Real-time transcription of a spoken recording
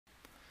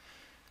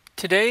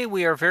Today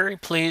we are very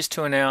pleased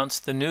to announce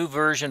the new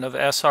version of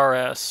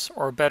SRS,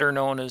 or better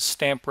known as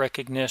Stamp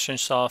Recognition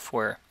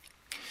Software.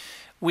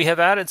 We have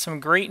added some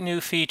great new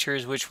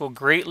features which will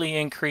greatly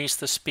increase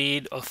the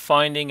speed of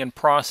finding and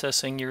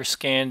processing your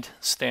scanned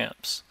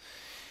stamps.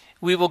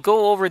 We will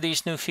go over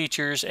these new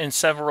features in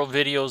several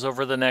videos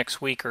over the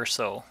next week or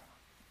so.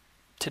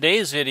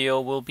 Today's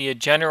video will be a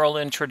general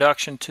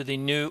introduction to the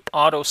new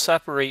Auto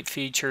Separate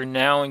feature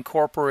now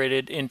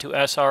incorporated into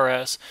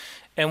SRS,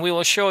 and we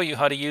will show you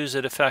how to use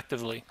it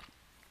effectively.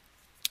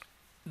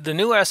 The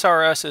new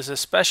SRS is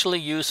especially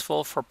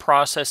useful for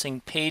processing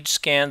page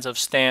scans of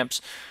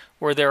stamps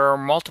where there are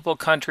multiple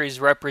countries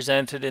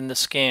represented in the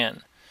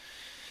scan.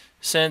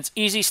 Since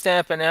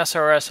EasyStamp and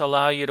SRS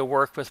allow you to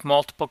work with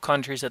multiple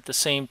countries at the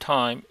same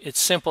time, it's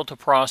simple to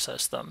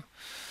process them.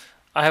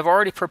 I have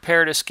already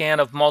prepared a scan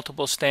of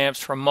multiple stamps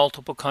from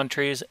multiple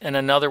countries and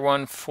another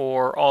one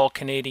for all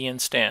Canadian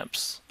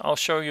stamps. I'll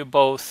show you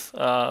both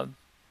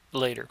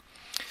later.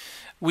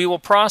 We will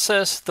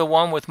process the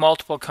one with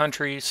multiple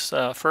countries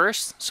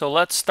first. So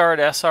let's start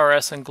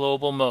SRS in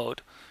global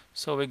mode.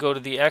 So we go to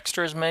the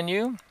Extras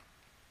menu,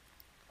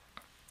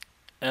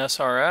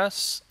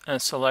 SRS,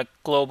 and select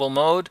global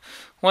mode.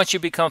 Once you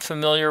become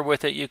familiar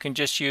with it, you can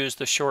just use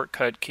the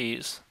shortcut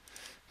keys.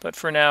 But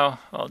for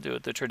now, I'll do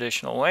it the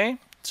traditional way.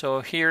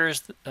 So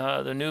here's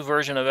the new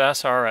version of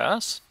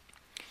SRS.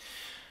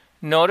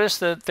 Notice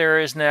that there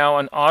is now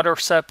an Auto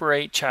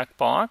Separate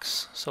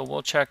checkbox. So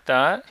we'll check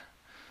that.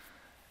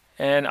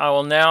 And I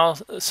will now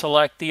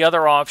select the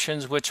other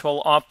options which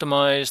will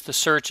optimize the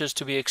searches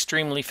to be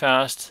extremely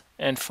fast,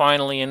 and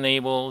finally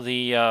enable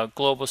the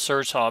global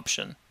search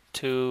option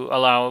to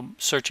allow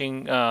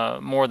searching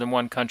more than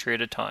one country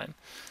at a time.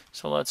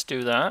 So let's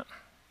do that.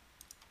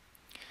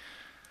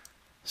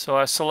 So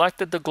I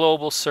selected the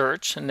global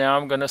search, and now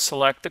I'm going to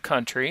select the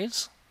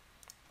countries.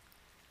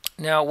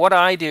 Now what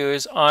I do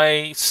is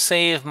I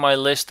save my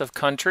list of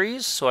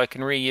countries so I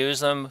can reuse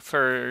them.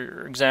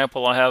 For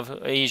example, I have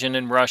Asian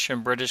and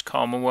Russian, British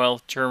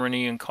Commonwealth,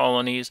 Germany, and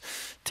colonies.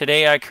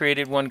 Today I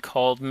created one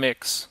called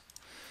Mix.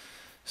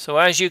 So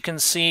as you can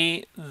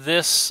see,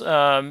 this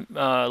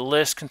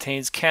list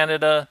contains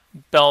Canada,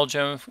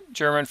 Belgium,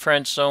 German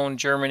French Zone,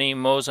 Germany,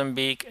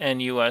 Mozambique,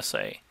 and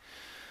USA.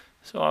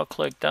 So I'll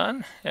click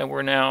Done, and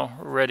we're now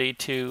ready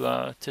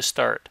to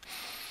start.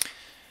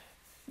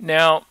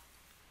 Now,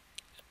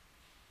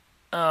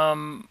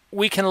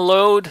 we can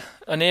load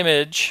an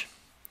image.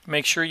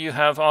 Make sure you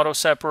have Auto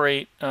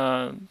Separate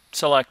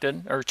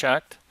selected or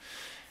checked.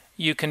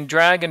 You can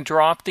drag and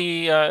drop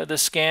the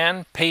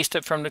scan, paste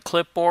it from the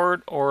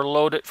clipboard, or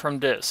load it from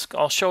disk.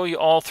 I'll show you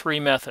all three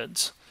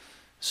methods.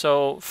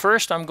 So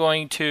first I'm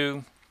going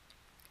to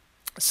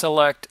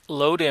select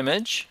Load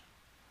Image,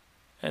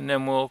 and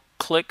then we'll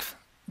click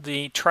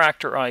the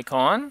tractor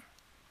icon,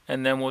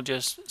 and then we'll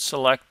just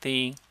select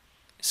the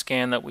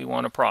scan that we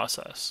want to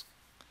process.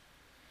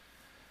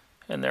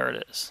 And there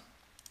it is.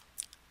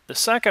 The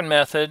second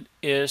method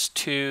is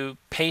to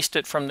paste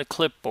it from the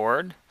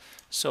clipboard.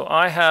 So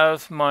I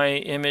have my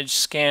image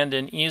scanned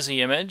in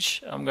Easy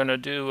Image. I'm going to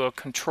do a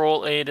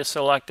Control A to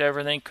select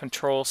everything,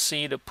 Control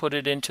C to put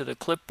it into the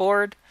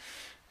clipboard,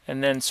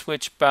 and then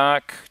switch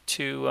back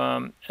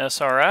to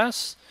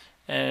SRS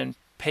and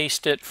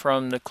paste it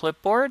from the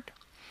clipboard.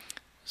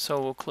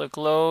 So we'll click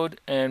Load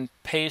and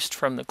paste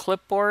from the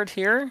clipboard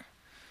here.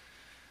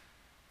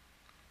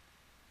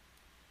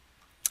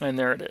 And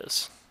there it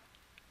is.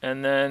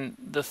 And then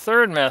the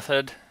third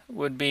method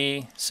would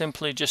be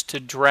simply just to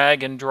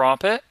drag and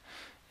drop it.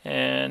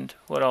 And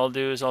what I'll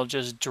do is I'll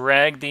just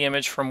drag the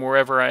image from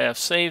wherever I have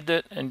saved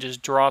it and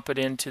just drop it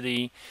into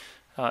the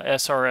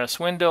SRS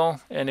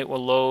window, and it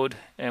will load,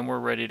 and we're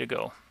ready to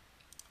go.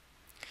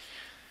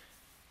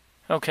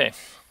 Okay.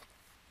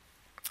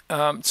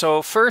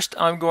 So first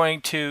I'm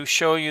going to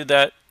show you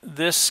that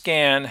this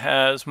scan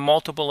has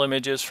multiple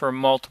images for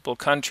multiple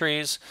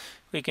countries.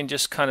 We can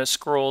just kind of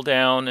scroll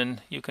down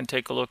and you can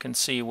take a look and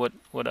see what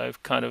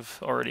I've kind of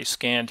already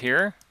scanned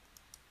here.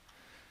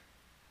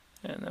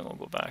 And then we'll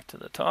go back to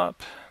the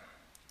top.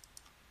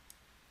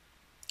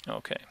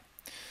 Okay.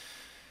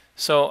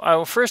 So I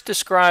will first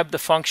describe the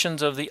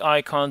functions of the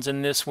icons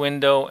in this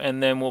window,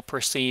 and then we'll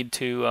proceed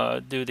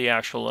to do the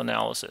actual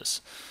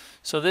analysis.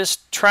 So this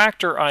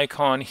tractor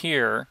icon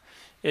here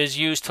is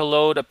used to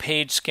load a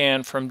page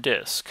scan from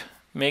disk.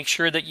 Make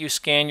sure that you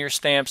scan your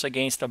stamps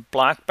against a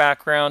black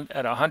background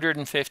at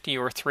 150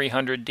 or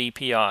 300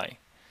 dpi.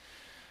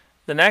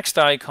 The next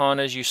icon,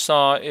 as you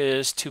saw,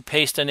 is to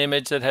paste an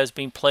image that has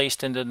been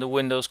placed into the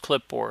Windows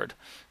clipboard.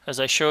 As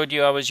I showed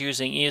you, I was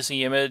using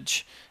Easy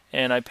Image,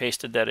 and I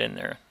pasted that in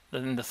there.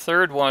 Then the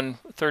third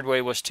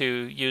way was to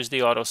use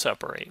the Auto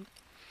Separate.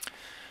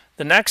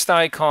 The next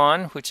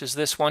icon, which is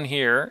this one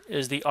here,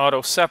 is the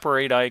Auto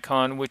Separate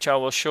icon, which I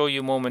will show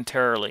you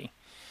momentarily.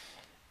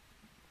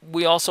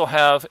 We also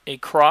have a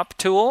crop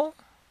tool,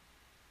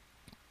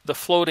 the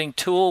floating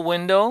tool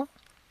window,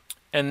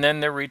 and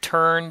then the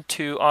return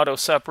to Auto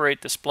Separate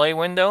display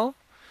window.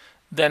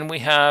 Then we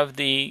have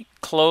the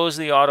close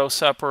the auto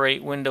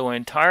separate window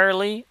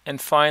entirely, and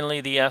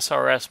finally the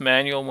SRS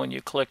manual when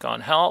you click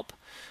on help.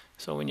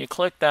 So when you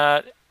click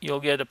that, you'll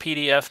get a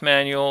PDF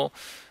manual.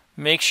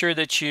 Make sure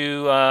that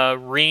you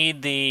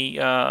read the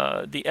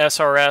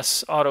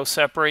SRS Auto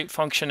Separate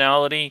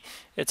functionality.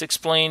 It's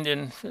explained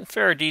in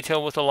fair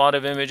detail with a lot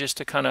of images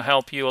to kind of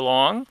help you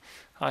along.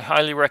 I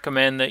highly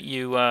recommend that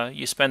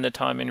you spend the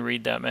time and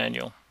read that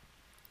manual.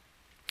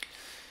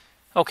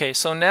 Okay,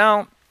 so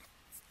now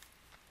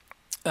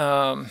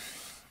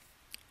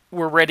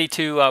we're ready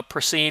to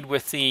proceed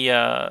with the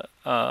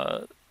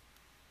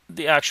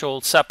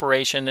actual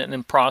separation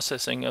and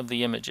processing of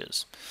the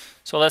images.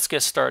 So let's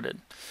get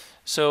started.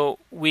 So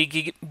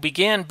we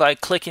begin by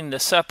clicking the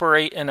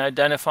separate and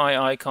identify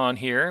icon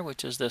here,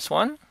 which is this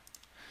one.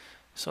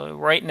 So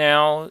right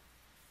now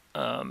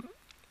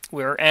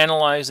we're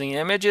analyzing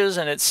images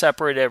and it's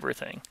separate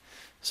everything.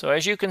 So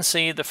as you can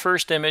see, the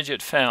first image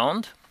it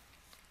found,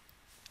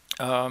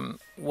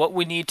 what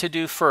we need to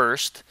do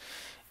first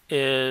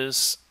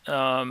is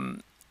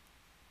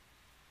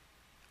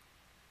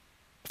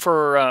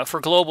for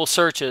global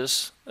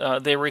searches,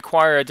 they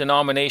require a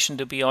denomination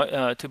to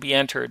be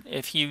entered.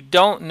 If you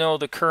don't know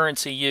the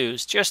currency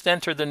used, just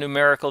enter the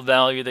numerical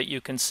value that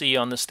you can see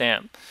on the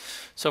stamp.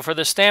 So for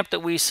the stamp that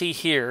we see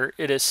here,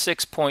 it is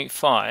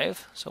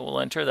 6.5. So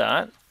we'll enter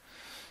that.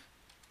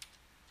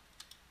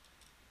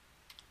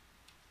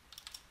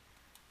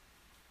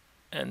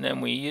 And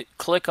then we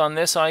click on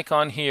this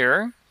icon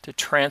here to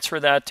transfer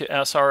that to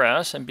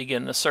SRS and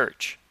begin the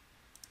search.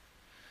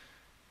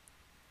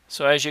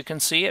 So as you can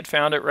see, it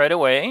found it right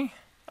away.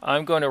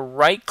 I'm going to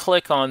right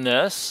click on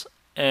this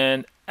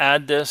and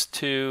add this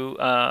to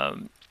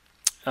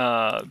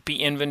be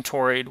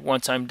inventoried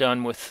once I'm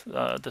done with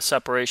the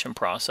separation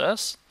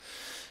process.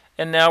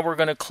 And now we're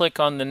going to click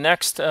on the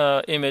next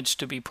image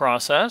to be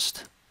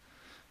processed.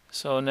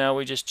 So now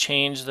we just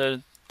change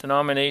the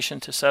denomination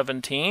to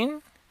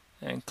 17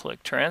 and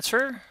click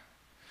transfer.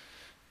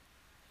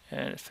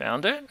 And it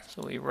found it.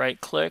 So we right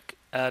click,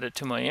 add it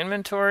to my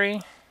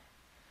inventory,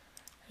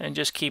 and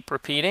just keep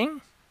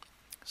repeating.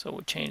 So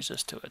we'll change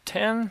this to a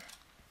 10.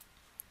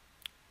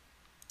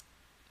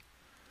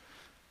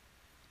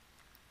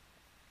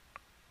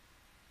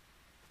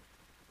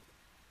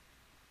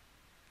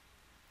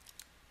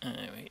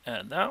 And we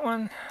add that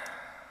one.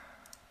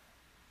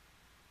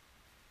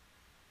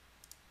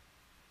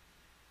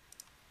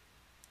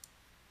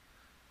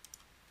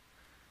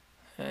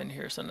 And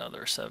here's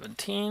another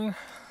 17.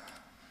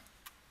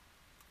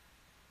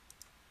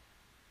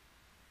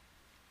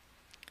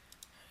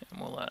 And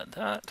we'll add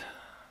that.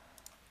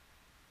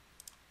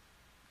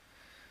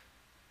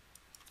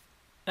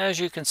 As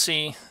you can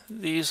see,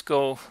 these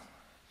go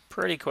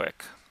pretty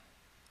quick.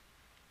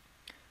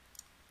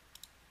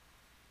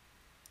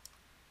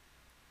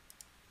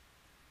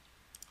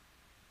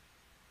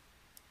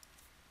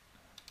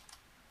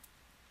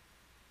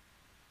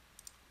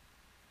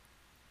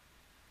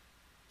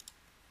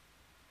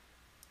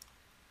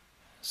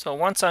 So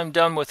once I'm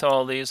done with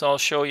all these, I'll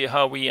show you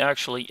how we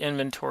actually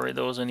inventory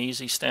those in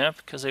Easy Stamp,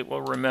 because it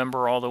will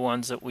remember all the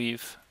ones that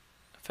we've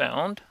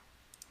found.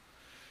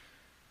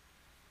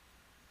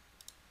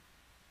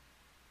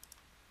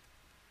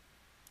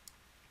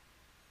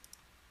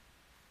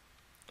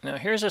 Now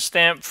here's a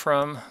stamp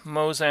from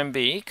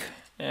Mozambique,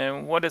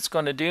 and what it's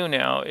going to do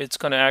now, it's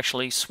going to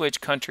actually switch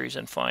countries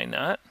and find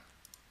that.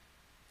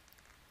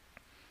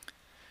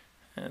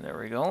 And there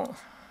we go.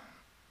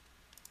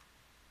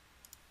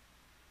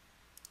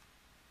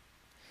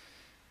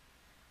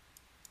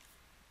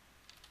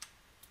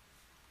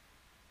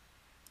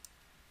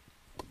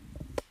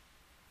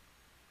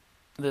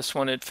 This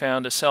one it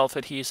found a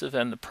self-adhesive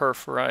and the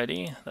perf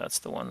variety. That's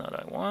the one that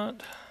I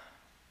want.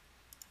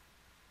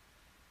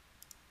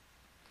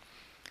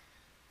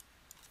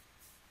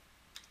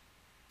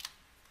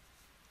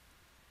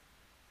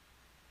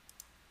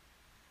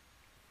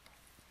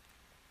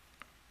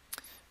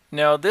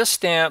 Now this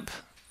stamp,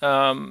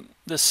 the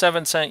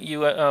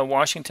 7-cent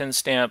Washington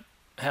stamp,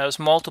 has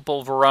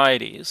multiple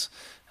varieties.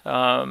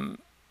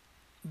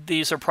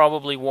 These are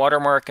probably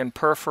watermark and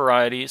perf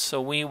varieties,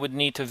 so we would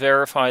need to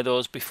verify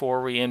those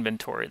before we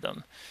inventory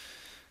them.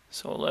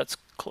 So let's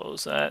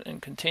close that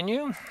and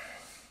continue.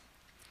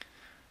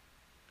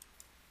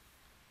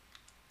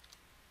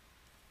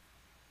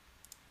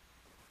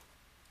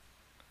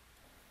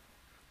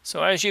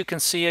 So as you can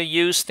see, a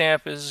used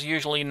stamp is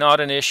usually not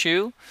an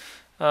issue.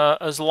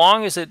 As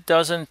long as it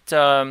doesn't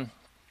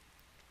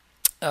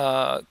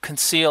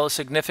conceal a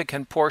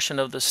significant portion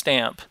of the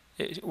stamp,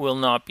 it will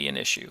not be an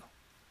issue.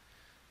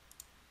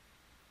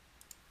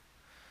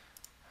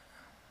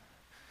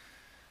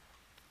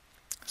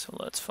 So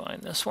let's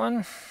find this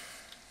one.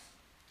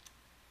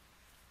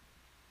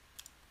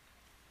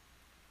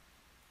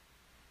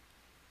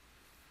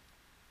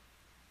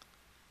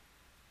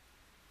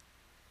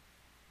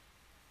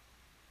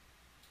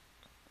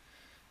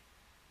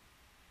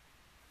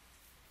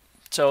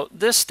 So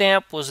this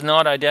stamp was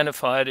not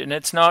identified, and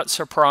it's not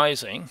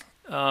surprising.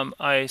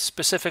 I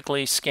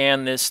specifically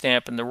scanned this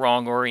stamp in the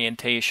wrong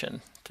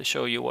orientation to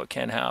show you what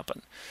can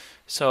happen.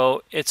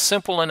 So it's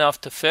simple enough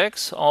to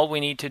fix. All we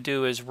need to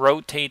do is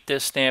rotate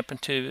this stamp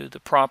into the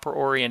proper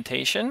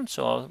orientation.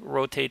 So I'll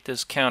rotate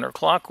this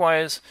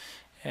counterclockwise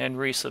and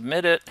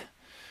resubmit it,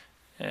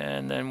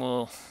 and then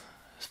we'll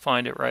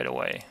find it right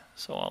away.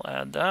 So I'll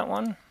add that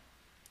one.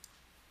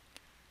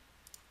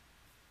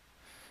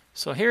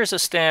 So here's a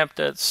stamp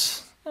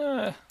that's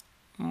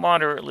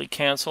moderately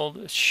canceled.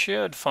 It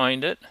should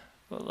find it,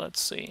 but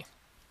let's see.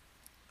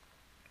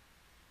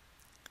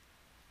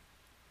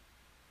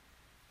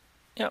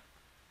 Yep.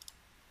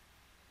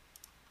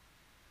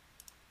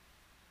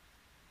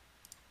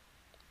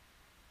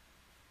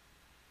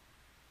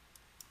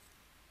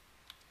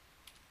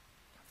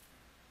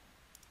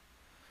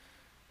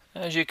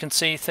 As you can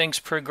see, things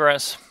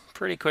progress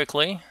pretty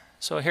quickly.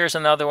 So here's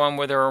another one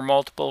where there are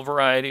multiple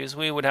varieties.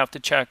 We would have to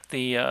check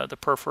the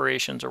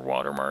perforations or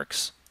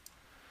watermarks.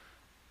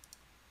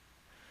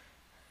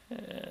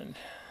 And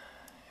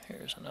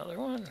here's another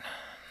one.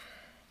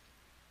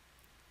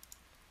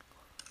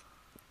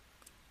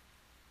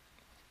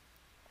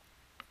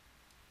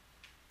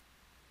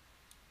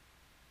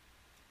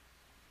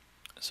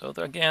 So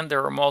again,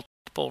 there are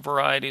multiple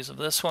varieties of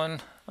this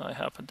one. I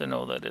happen to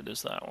know that it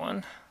is that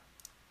one.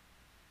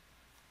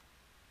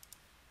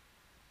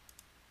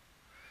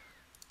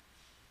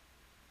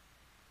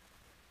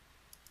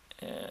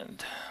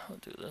 And I'll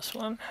do this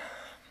one.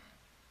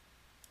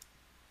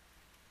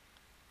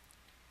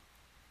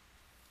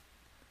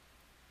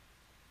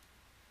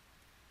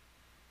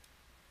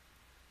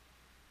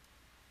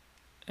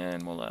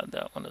 And we'll add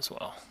that one as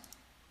well.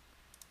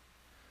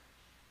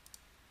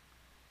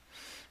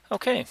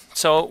 Okay,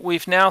 so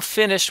we've now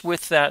finished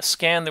with that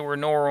scan. There were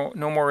no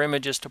more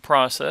images to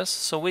process,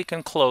 so we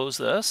can close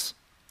this.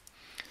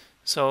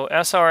 So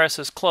SRS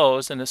is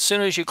closed, and as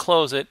soon as you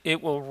close it,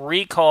 it will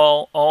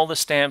recall all the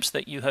stamps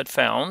that you had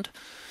found.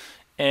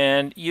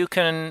 And you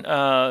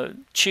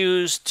can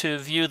choose to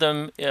view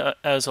them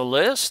as a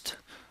list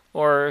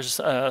or as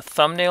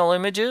thumbnail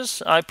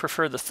images. I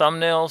prefer the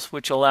thumbnails,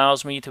 which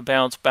allows me to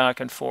bounce back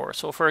and forth.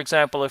 So for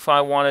example, if I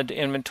wanted to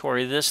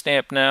inventory this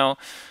stamp now,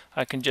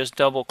 I can just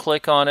double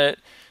click on it,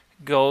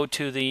 go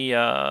to the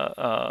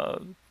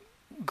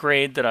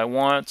grade that I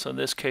want. So in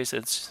this case,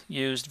 it's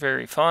used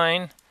very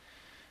fine.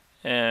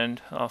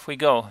 And off we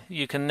go.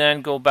 You can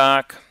then go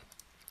back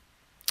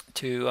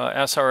to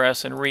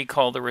SRS and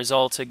recall the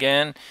results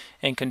again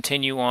and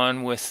continue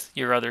on with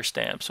your other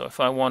stamps. So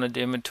if I wanted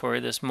to inventory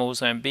this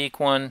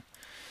Mozambique one,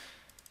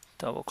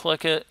 double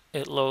click it,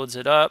 it loads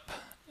it up,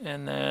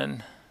 and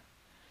then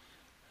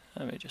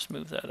let me just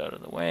move that out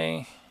of the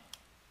way,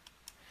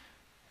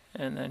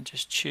 and then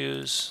just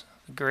choose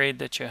the grade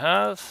that you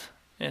have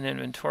and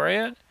inventory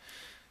it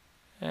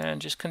and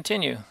just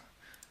continue.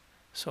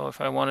 So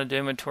if I wanted to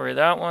inventory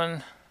that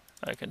one,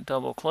 I can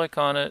double click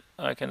on it.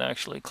 I can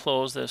actually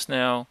close this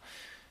now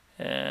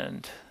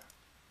and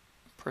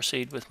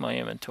proceed with my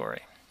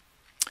inventory.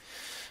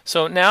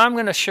 So now I'm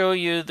going to show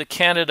you the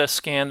Canada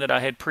scan that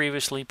I had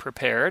previously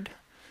prepared.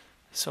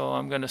 So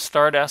I'm going to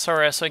start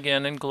SRS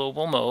again in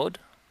global mode.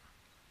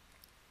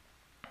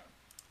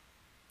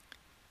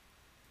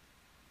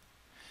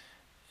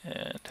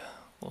 And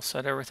we'll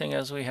set everything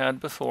as we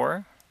had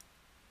before.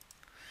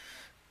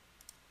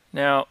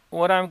 Now,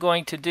 what I'm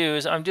going to do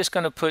is I'm just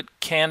going to put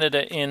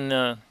Canada in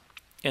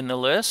the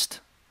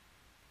list.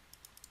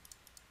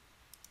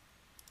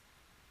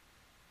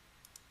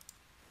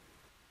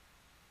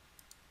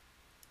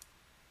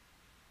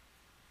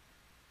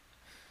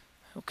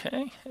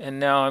 Okay, and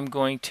now I'm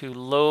going to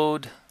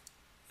load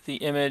the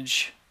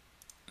image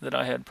that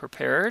I had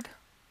prepared.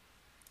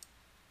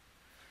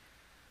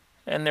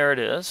 And there it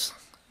is.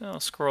 I'll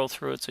scroll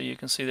through it so you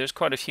can see there's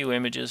quite a few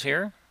images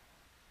here.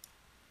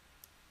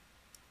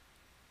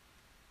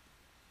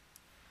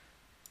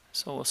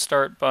 So we'll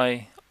start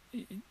by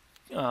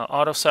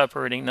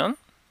auto-separating them.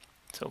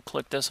 So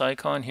click this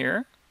icon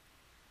here.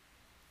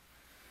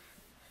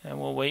 And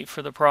we'll wait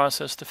for the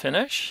process to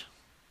finish.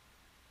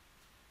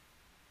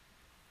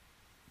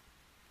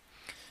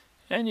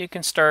 And you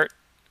can start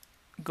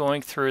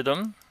going through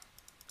them.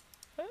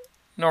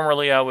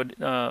 Normally I would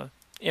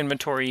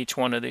inventory each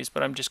one of these,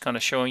 but I'm just kind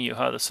of showing you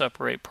how the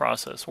separate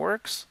process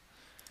works.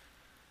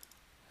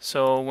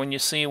 So when you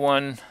see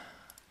one,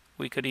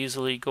 we could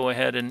easily go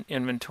ahead and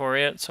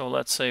inventory it. So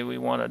let's say we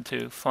wanted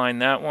to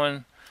find that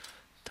one.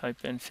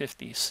 Type in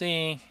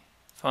 50C,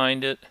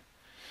 find it,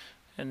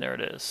 and there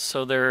it is.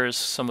 So there's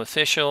some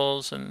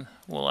officials, and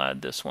we'll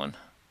add this one.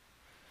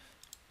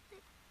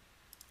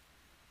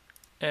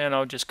 And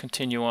I'll just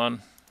continue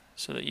on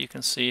so that you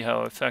can see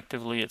how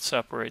effectively it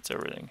separates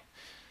everything.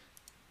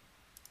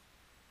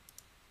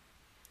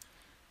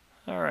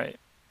 Alright,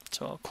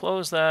 so I'll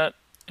close that,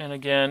 and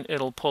again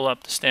it'll pull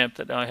up the stamp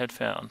that I had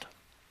found.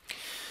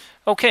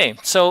 Okay,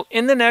 so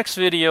in the next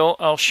video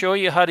I'll show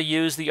you how to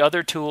use the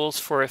other tools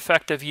for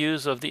effective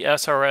use of the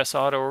SRS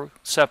Auto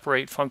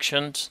separate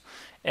functions,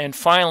 and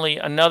finally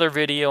another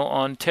video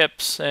on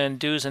tips and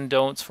do's and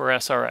don'ts for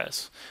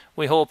SRS.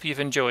 We hope you've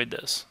enjoyed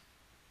this.